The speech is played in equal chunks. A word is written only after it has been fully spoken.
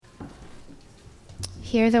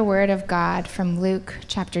Hear the word of God from Luke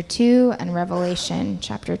chapter 2 and Revelation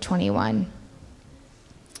chapter 21.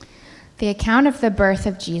 The account of the birth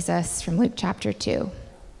of Jesus from Luke chapter 2.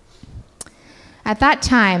 At that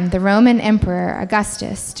time, the Roman Emperor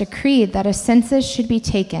Augustus decreed that a census should be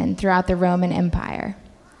taken throughout the Roman Empire.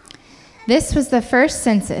 This was the first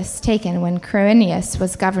census taken when Quirinius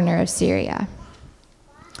was governor of Syria.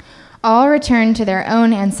 All returned to their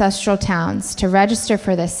own ancestral towns to register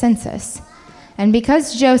for this census. And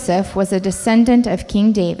because Joseph was a descendant of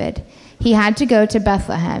King David, he had to go to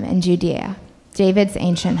Bethlehem in Judea, David's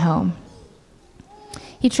ancient home.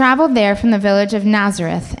 He traveled there from the village of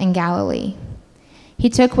Nazareth in Galilee. He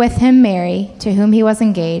took with him Mary, to whom he was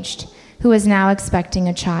engaged, who was now expecting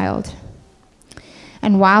a child.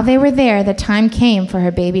 And while they were there, the time came for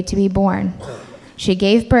her baby to be born. She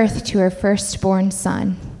gave birth to her firstborn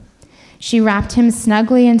son. She wrapped him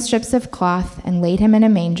snugly in strips of cloth and laid him in a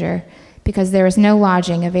manger, because there was no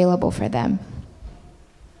lodging available for them.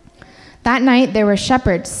 That night there were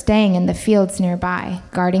shepherds staying in the fields nearby,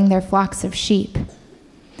 guarding their flocks of sheep.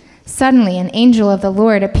 Suddenly an angel of the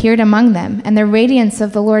Lord appeared among them, and the radiance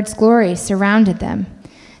of the Lord's glory surrounded them.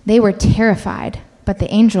 They were terrified, but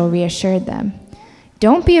the angel reassured them.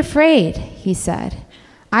 "Don't be afraid," he said.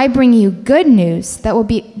 "I bring you good news that will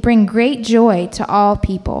bring great joy to all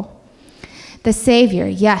people. The Savior,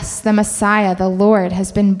 yes, the Messiah, the Lord,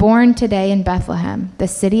 has been born today in Bethlehem, the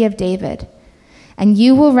city of David. And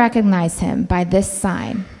you will recognize him by this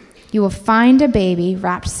sign. You will find a baby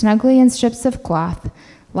wrapped snugly in strips of cloth,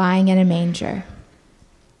 lying in a manger."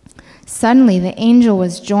 Suddenly the angel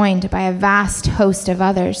was joined by a vast host of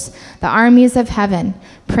others, the armies of heaven,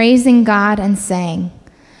 praising God and saying,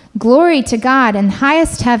 "Glory to God in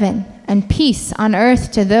highest heaven, and peace on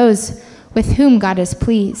earth to those with whom God is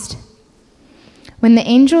pleased." When the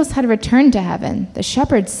angels had returned to heaven, the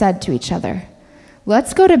shepherds said to each other,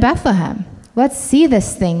 "Let's go to Bethlehem. Let's see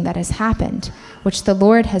this thing that has happened, which the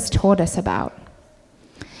Lord has told us about."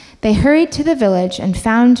 They hurried to the village and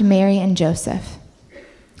found Mary and Joseph.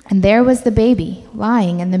 And there was the baby,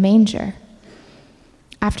 lying in the manger.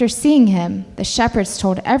 After seeing him, the shepherds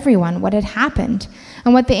told everyone what had happened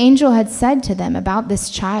and what the angel had said to them about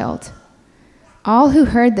this child. All who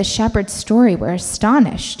heard the shepherd's story were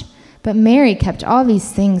astonished. But Mary kept all these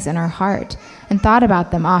things in her heart and thought about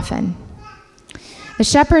them often. The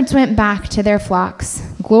shepherds went back to their flocks,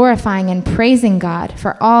 glorifying and praising God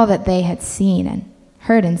for all that they had seen and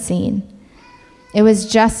heard and seen. It was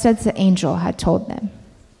just as the angel had told them.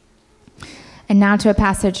 And now to a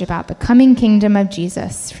passage about the coming kingdom of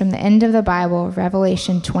Jesus from the end of the Bible,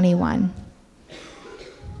 Revelation 21.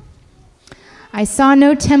 "I saw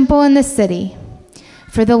no temple in the city,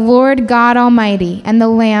 for the Lord God Almighty and the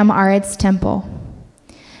Lamb are its temple.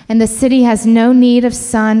 And the city has no need of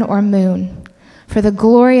sun or moon, for the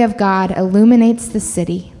glory of God illuminates the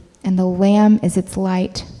city, and the Lamb is its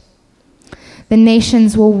light. The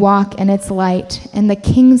nations will walk in its light, and the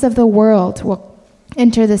kings of the world will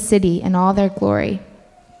enter the city in all their glory.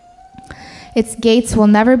 Its gates will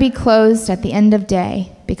never be closed at the end of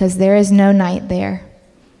day, because there is no night there.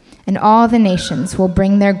 And all the nations will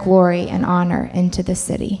bring their glory and honor into the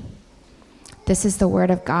city." This is the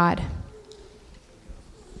word of God.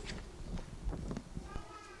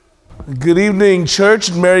 Good evening, church,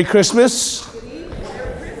 and Merry Christmas.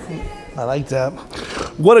 I like that.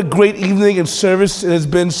 What a great evening and service it has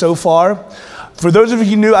been so far. For those of you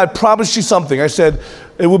who knew, I promised you something. I said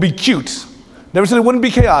it would be cute. Never said it wouldn't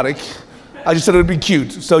be chaotic. I just said it would be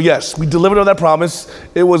cute. So yes, we delivered on that promise.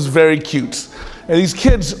 It was very cute. And these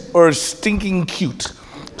kids are stinking cute,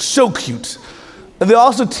 so cute. And they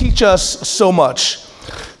also teach us so much.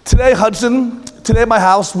 Today at my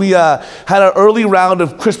house, we had our early round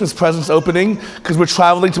of Christmas presents opening because we're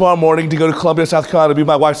traveling tomorrow morning to go to Columbia, South Carolina to be with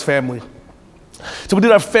my wife's family. So we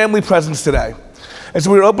did our family presents today. And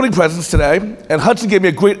so we were opening presents today, and Hudson gave me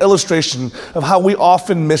a great illustration of how we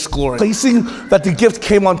often miss glory. Placing that the gift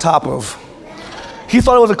came on top of. He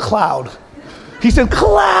thought it was a cloud. He said,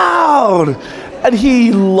 "Cloud!" And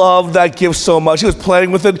he loved that gift so much. He was playing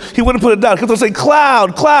with it. He wouldn't put it down. He kept on saying,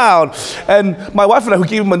 "Cloud, cloud." And my wife and I, who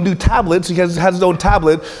gave him a new tablet, so he has his own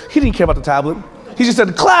tablet, he didn't care about the tablet. He just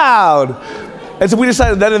said, "Cloud." And so we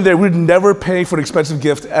decided then and there we'd never pay for an expensive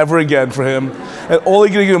gift ever again for him. And only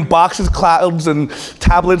going to give him boxes, clouds, and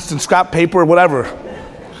tablets, and scrap paper, whatever.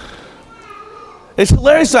 It's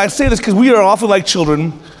hilarious that I say this because we are often like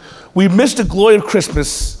children. We miss the glory of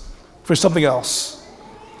Christmas for something else.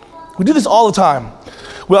 We do this all the time.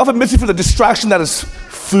 We often miss it for the distraction that is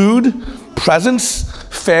food, presents,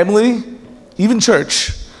 family, even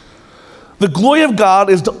church. The glory of God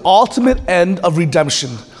is the ultimate end of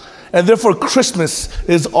redemption. And therefore, Christmas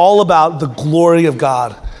is all about the glory of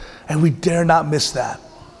God, and we dare not miss that.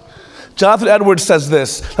 Jonathan Edwards says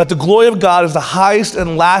this, that the glory of God is the highest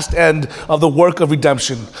and last end of the work of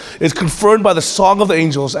redemption. It is confirmed by the song of the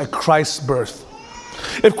angels at Christ's birth.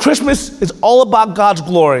 If Christmas is all about God's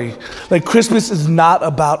glory, then Christmas is not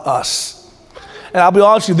about us. And I'll be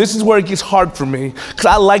honest with you, this is where it gets hard for me, because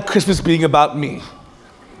I like Christmas being about me.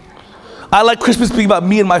 I like Christmas being about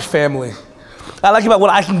me and my family. I like about what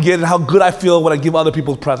I can get and how good I feel when I give other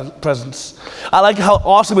people presents. I like how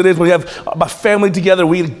awesome it is when we have my family together,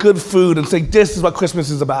 we eat good food and say, this is what Christmas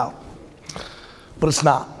is about. But it's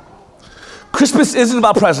not. Christmas isn't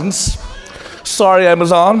about presents. Sorry,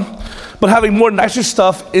 Amazon. But having more nicer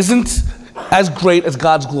stuff isn't as great as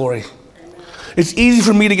God's glory. It's easy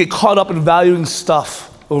for me to get caught up in valuing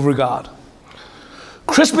stuff over God.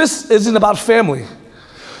 Christmas isn't about family.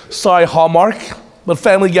 Sorry, Hallmark. But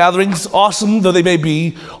family gatherings, awesome though they may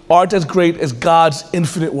be, aren't as great as God's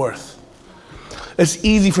infinite worth. It's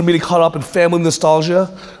easy for me to get caught up in family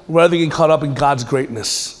nostalgia rather than getting caught up in God's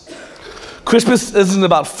greatness. Christmas isn't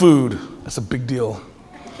about food. That's a big deal.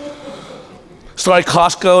 Sorry,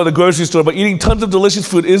 Costco or the grocery store, but eating tons of delicious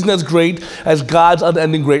food isn't as great as God's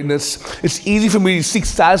unending greatness. It's easy for me to seek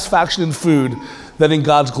satisfaction in food than in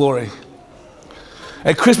God's glory.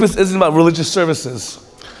 And Christmas isn't about religious services.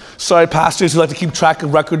 Sorry, pastors who like to keep track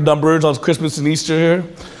of record numbers on Christmas and Easter here.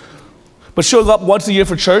 But showing up once a year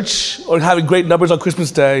for church or having great numbers on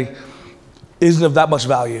Christmas Day isn't of that much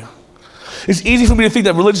value. It's easy for me to think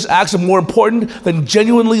that religious acts are more important than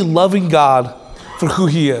genuinely loving God for who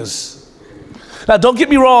He is. Now, don't get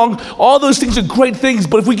me wrong, all those things are great things,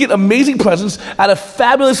 but if we get amazing presents at a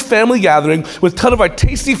fabulous family gathering with a ton of our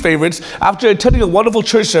tasty favorites after attending a wonderful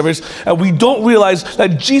church service, and we don't realize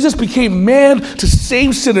that Jesus became man to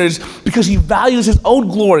save sinners because He values His own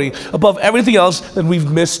glory above everything else, then we've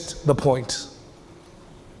missed the point.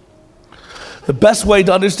 The best way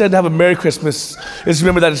to understand and have a Merry Christmas is to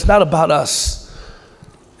remember that it's not about us.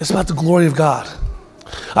 It's about the glory of God.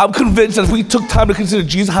 I'm convinced that if we took time to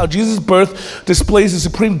consider how Jesus' birth displays the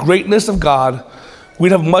supreme greatness of God,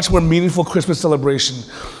 we'd have a much more meaningful Christmas celebration,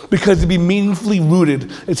 because it'd be meaningfully rooted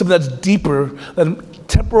in something that's deeper than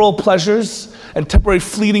temporal pleasures and temporary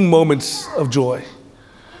fleeting moments of joy.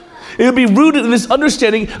 It would be rooted in this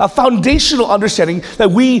understanding, a foundational understanding, that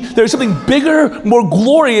there's something bigger, more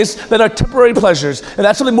glorious than our temporary pleasures. And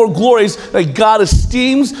that's something more glorious that God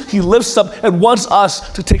esteems, He lifts up, and wants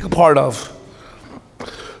us to take a part of.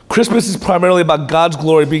 Christmas is primarily about God's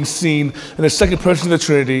glory being seen in the second person of the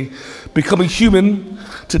Trinity, becoming human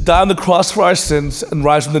to die on the cross for our sins and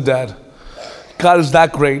rise from the dead. God is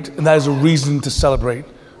that great, and that is a reason to celebrate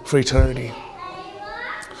for eternity.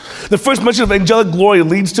 The first mention of angelic glory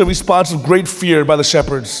leads to a response of great fear by the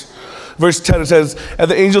shepherds. Verse 10, it says,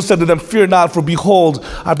 "And the angel said to them, 'Fear not, for behold,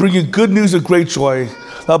 I bring you good news of great joy.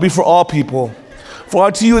 That will be for all people. For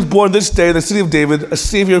unto you is born this day in the city of David a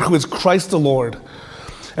Savior who is Christ the Lord.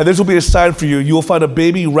 And this will be a sign for you. You will find a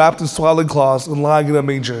baby wrapped in swaddling cloths and lying in a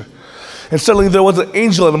manger.' And suddenly there was an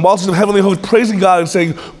angel and a multitude of heavenly hosts praising God and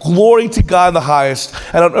saying, 'Glory to God in the highest,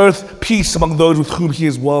 and on earth peace among those with whom He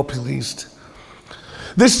is well pleased.'"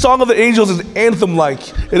 This song of the angels is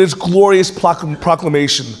anthem-like in its glorious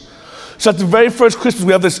proclamation. So at the very first Christmas,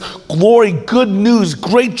 we have this glory, good news,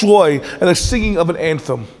 great joy, and a singing of an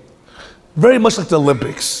anthem. Very much like the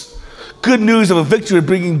Olympics. Good news of a victory,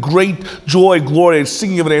 bringing great joy, glory, and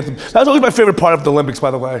singing of an anthem. That's always my favorite part of the Olympics,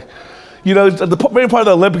 by the way. You know, the main part of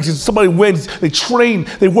the Olympics is somebody wins, they train,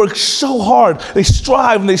 they work so hard, they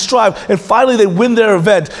strive, and finally they win their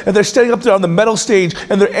event, and they're standing up there on the medal stage,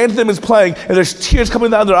 and their anthem is playing, and there's tears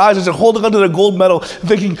coming down their eyes as they're holding onto their gold medal, and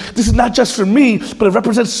thinking, this is not just for me, but it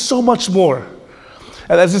represents so much more.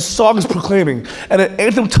 And as this song is proclaiming, and an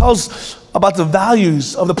anthem tells about the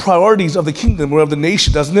values of the priorities of the kingdom or of the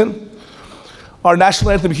nation, doesn't it? Our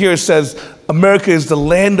national anthem here says, "America is the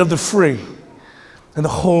land of the free and the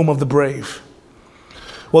home of the brave."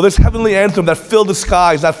 Well, this heavenly anthem that filled the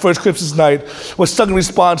skies that first Christmas night was sung in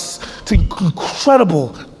response to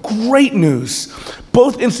incredible, great news.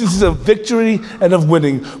 Both instances of victory and of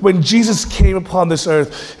winning. When Jesus came upon this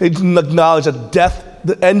earth, it acknowledged that death,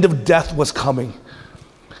 the end of death was coming,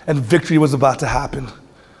 and victory was about to happen.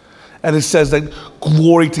 And it says that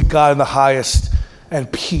glory to God in the highest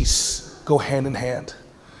and peace go hand in hand.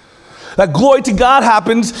 That glory to God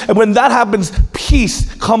happens, and when that happens,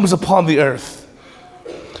 peace comes upon the earth.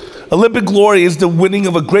 Olympic glory is the winning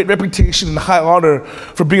of a great reputation and high honor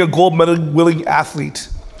for being a gold medal winning athlete.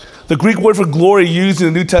 The Greek word for glory used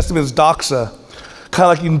in the New Testament is doxa,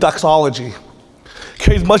 kind of like in doxology.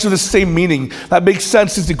 Carries much of the same meaning. That makes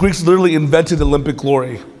sense since the Greeks literally invented Olympic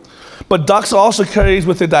glory. But doxa also carries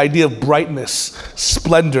with it the idea of brightness,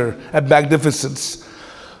 splendor, and magnificence.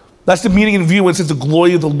 That's the meaning in view when it says the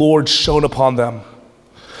glory of the Lord shone upon them.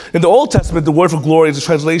 In the Old Testament, the word for glory is a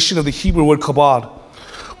translation of the Hebrew word kabod,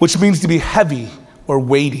 which means to be heavy or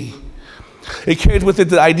weighty. It carries with it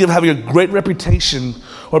the idea of having a great reputation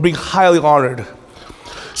or being highly honored.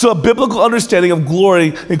 So a biblical understanding of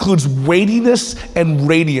glory includes weightiness and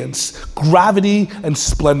radiance, gravity and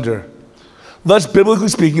splendor. Thus, biblically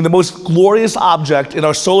speaking, the most glorious object in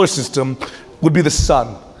our solar system would be the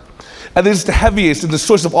sun. And it is the heaviest and the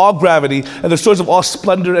source of all gravity and the source of all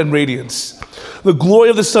splendor and radiance. The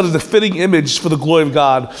glory of the sun is a fitting image for the glory of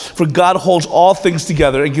God, for God holds all things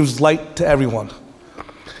together and gives light to everyone.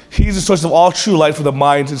 He is the source of all true light for the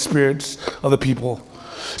minds and spirits of the people.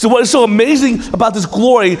 So what is so amazing about this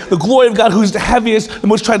glory, the glory of God who is the heaviest, the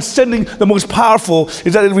most transcending, the most powerful,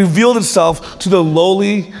 is that it revealed itself to the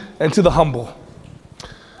lowly and to the humble.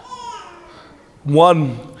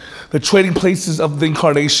 One, the trading places of the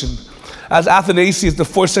incarnation. As Athanasius, the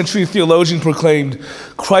 4th century theologian, proclaimed,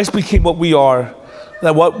 Christ became what we are,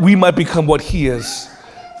 that what we might become what he is.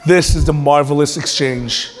 This is the marvelous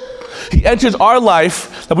exchange. He enters our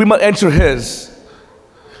life that we might enter his.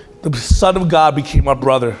 The Son of God became our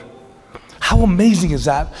brother. How amazing is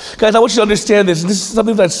that? Guys, I want you to understand this, and this is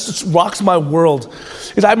something that rocks my world.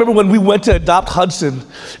 Is I remember when we went to adopt Hudson,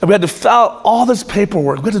 and we had to fill out all this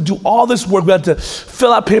paperwork. We had to do all this work. We had to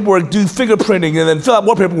fill out paperwork, do fingerprinting, and then fill out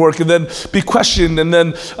more paperwork, and then be questioned, and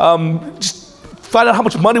then just find out how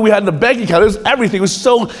much money we had in the bank account. It was everything. It was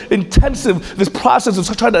so intensive, this process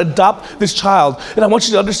of trying to adopt this child. And I want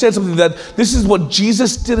you to understand something, that this is what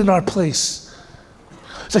Jesus did in our place.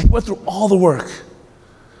 So he went through all the work.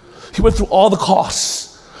 He went through all the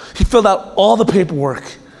costs. He filled out all the paperwork.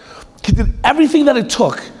 He did everything that it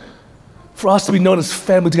took for us to be known as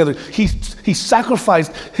family together. He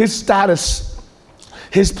sacrificed his status,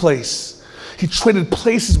 his place. He traded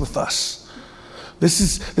places with us. This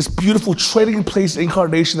is this beautiful trading place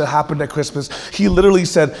incarnation that happened at Christmas. He literally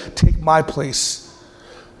said, take my place.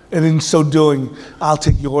 And in so doing, I'll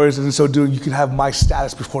take yours. And in so doing, you can have my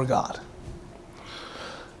status before God.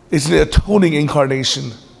 It's an atoning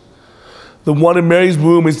incarnation. The one in Mary's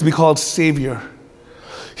womb is to be called Savior.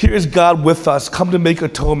 Here is God with us, come to make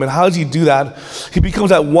atonement. How does he do that? He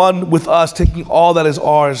becomes at one with us, taking all that is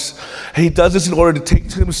ours. And he does this in order to take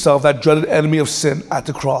to himself that dreaded enemy of sin at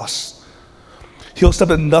the cross. He'll stop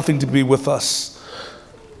at nothing to be with us.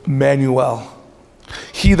 Emmanuel.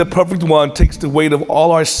 He, the perfect one, takes the weight of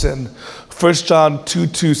all our sin. 1 John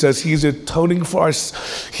 2:2 says he's atoning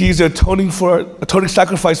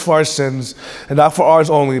sacrifice for our sins, and not for ours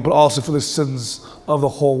only, but also for the sins of the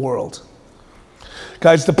whole world.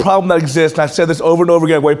 Guys, the problem that exists, and I've said this over and over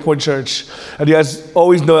again at Waypoint Church, and you guys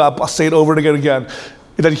always know I'll say it over and again,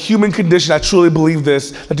 is that the human condition, I truly believe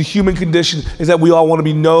this, that the human condition is that we all want to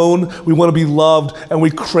be known, we want to be loved, and we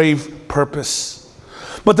crave purpose.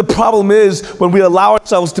 But the problem is when we allow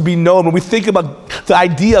ourselves to be known, when we think about the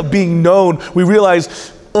idea of being known, we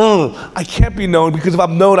realize, I can't be known, because if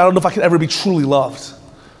I'm known, I don't know if I can ever be truly loved.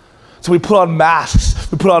 So we put on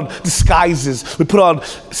masks, we put on disguises, we put on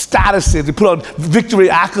statuses, we put on victory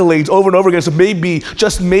accolades over and over again, so maybe,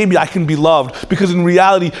 just maybe I can be loved. Because in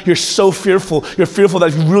reality, you're so fearful. You're fearful that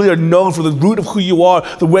if you really are known for the root of who you are,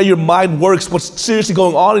 the way your mind works, what's seriously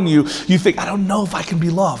going on in you, you think, I don't know if I can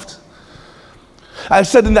be loved. I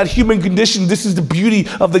said in that human condition, this is the beauty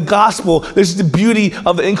of the gospel. This is the beauty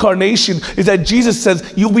of the incarnation, is that Jesus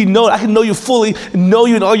says, you'll be known. I can know you fully, and know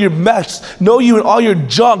you in all your mess, know you in all your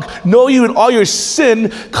junk, know you in all your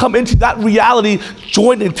sin, come into that reality,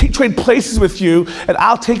 join and trade places with you, and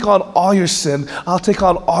I'll take on all your sin, I'll take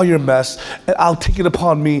on all your mess, and I'll take it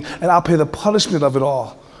upon me, and I'll pay the punishment of it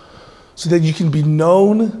all, so that you can be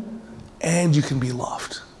known and you can be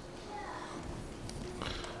loved.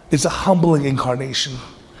 It's a humbling incarnation.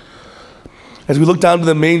 As we look down to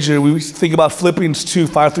the manger, we think about Philippians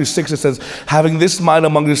 2:5-6. It says, having this mind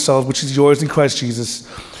among yourselves, which is yours in Christ Jesus,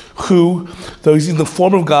 who, though he's in the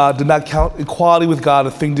form of God, did not count equality with God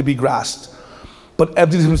a thing to be grasped, but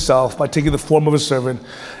emptied himself by taking the form of a servant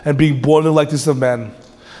and being born in the likeness of men.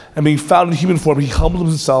 And being found in human form, he humbled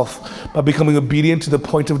himself by becoming obedient to the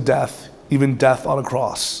point of death, even death on a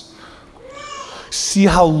cross. See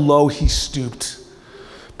how low he stooped.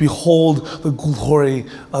 Behold the glory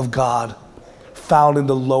of God found in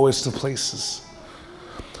the lowest of places.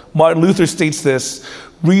 Martin Luther states this,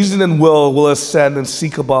 reason and will ascend and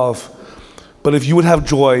seek above. But if you would have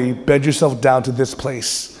joy, bend yourself down to this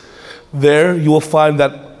place. There you will find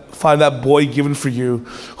that boy given for you,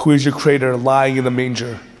 who is your creator, lying in the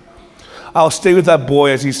manger. I'll stay with that boy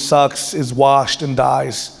as he sucks, is washed, and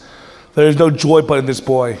dies. There is no joy but in this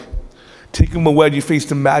boy. Take him away and you face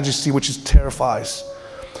the majesty which is terrifies.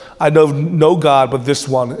 I know of no God but this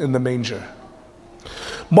one in the manger.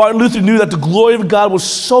 Martin Luther knew that the glory of God was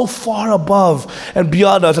so far above and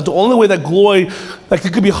beyond us that the only way that glory, like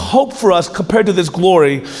there could be hope for us compared to this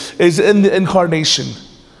glory, is in the incarnation,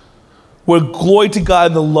 where glory to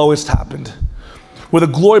God in the lowest happened, where the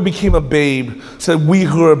glory became a babe so that we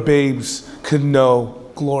who are babes could know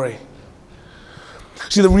glory.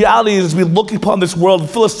 See, the reality is we look upon this world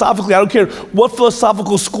philosophically. I don't care what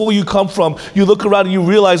philosophical school you come from. You look around and you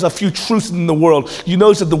realize a few truths in the world. You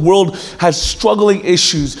notice that the world has struggling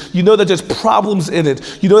issues. You know that there's problems in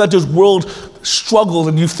it. You know that there's world struggles,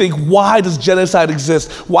 and you think, why does genocide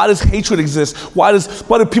exist? Why does hatred exist? Why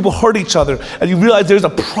do people hurt each other? And you realize there's a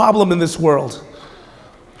problem in this world.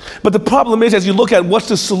 But the problem is, as you look at what's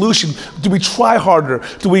the solution, do we try harder?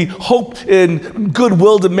 Do we hope in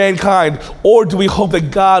goodwill to mankind? Or do we hope that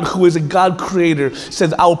God, who is a God creator,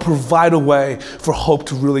 says, I will provide a way for hope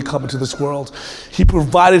to really come into this world? He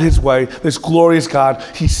provided his way, this glorious God.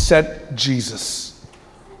 He sent Jesus.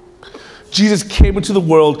 Jesus came into the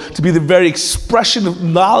world to be the very expression of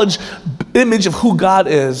knowledge, image of who God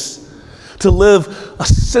is, to live a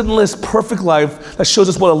sinless, perfect life that shows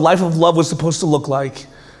us what a life of love was supposed to look like.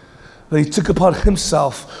 That he took upon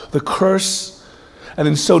himself the curse, and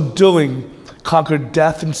in so doing, conquered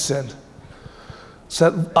death and sin, so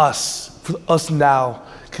that us now,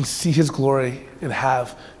 can see his glory and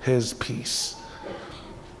have his peace.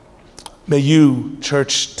 May you,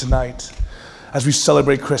 church, tonight, as we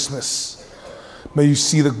celebrate Christmas, may you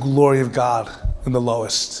see the glory of God in the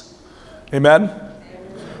lowest. Amen?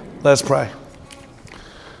 Let us pray.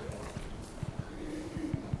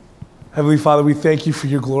 Heavenly Father, we thank you for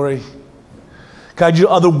your glory. God, your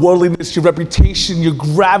otherworldliness, your reputation, your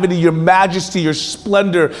gravity, your majesty, your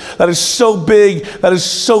splendor, that is so big, that is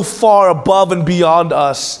so far above and beyond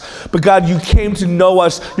us. But God, you came to know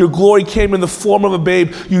us. Your glory came in the form of a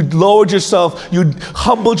babe. You lowered yourself. You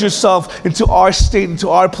humbled yourself into our state, into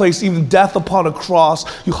our place, even death upon a cross.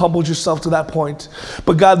 You humbled yourself to that point.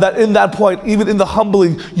 But God, that in that point, even in the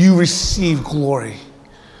humbling, you receive glory.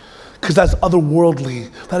 Because that's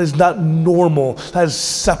otherworldly. That is not normal. That is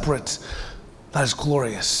separate. That is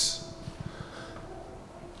glorious.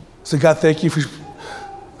 So God, thank you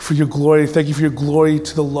for your glory. Thank you for your glory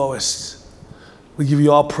to the lowest. We give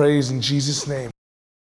you all praise in Jesus' name.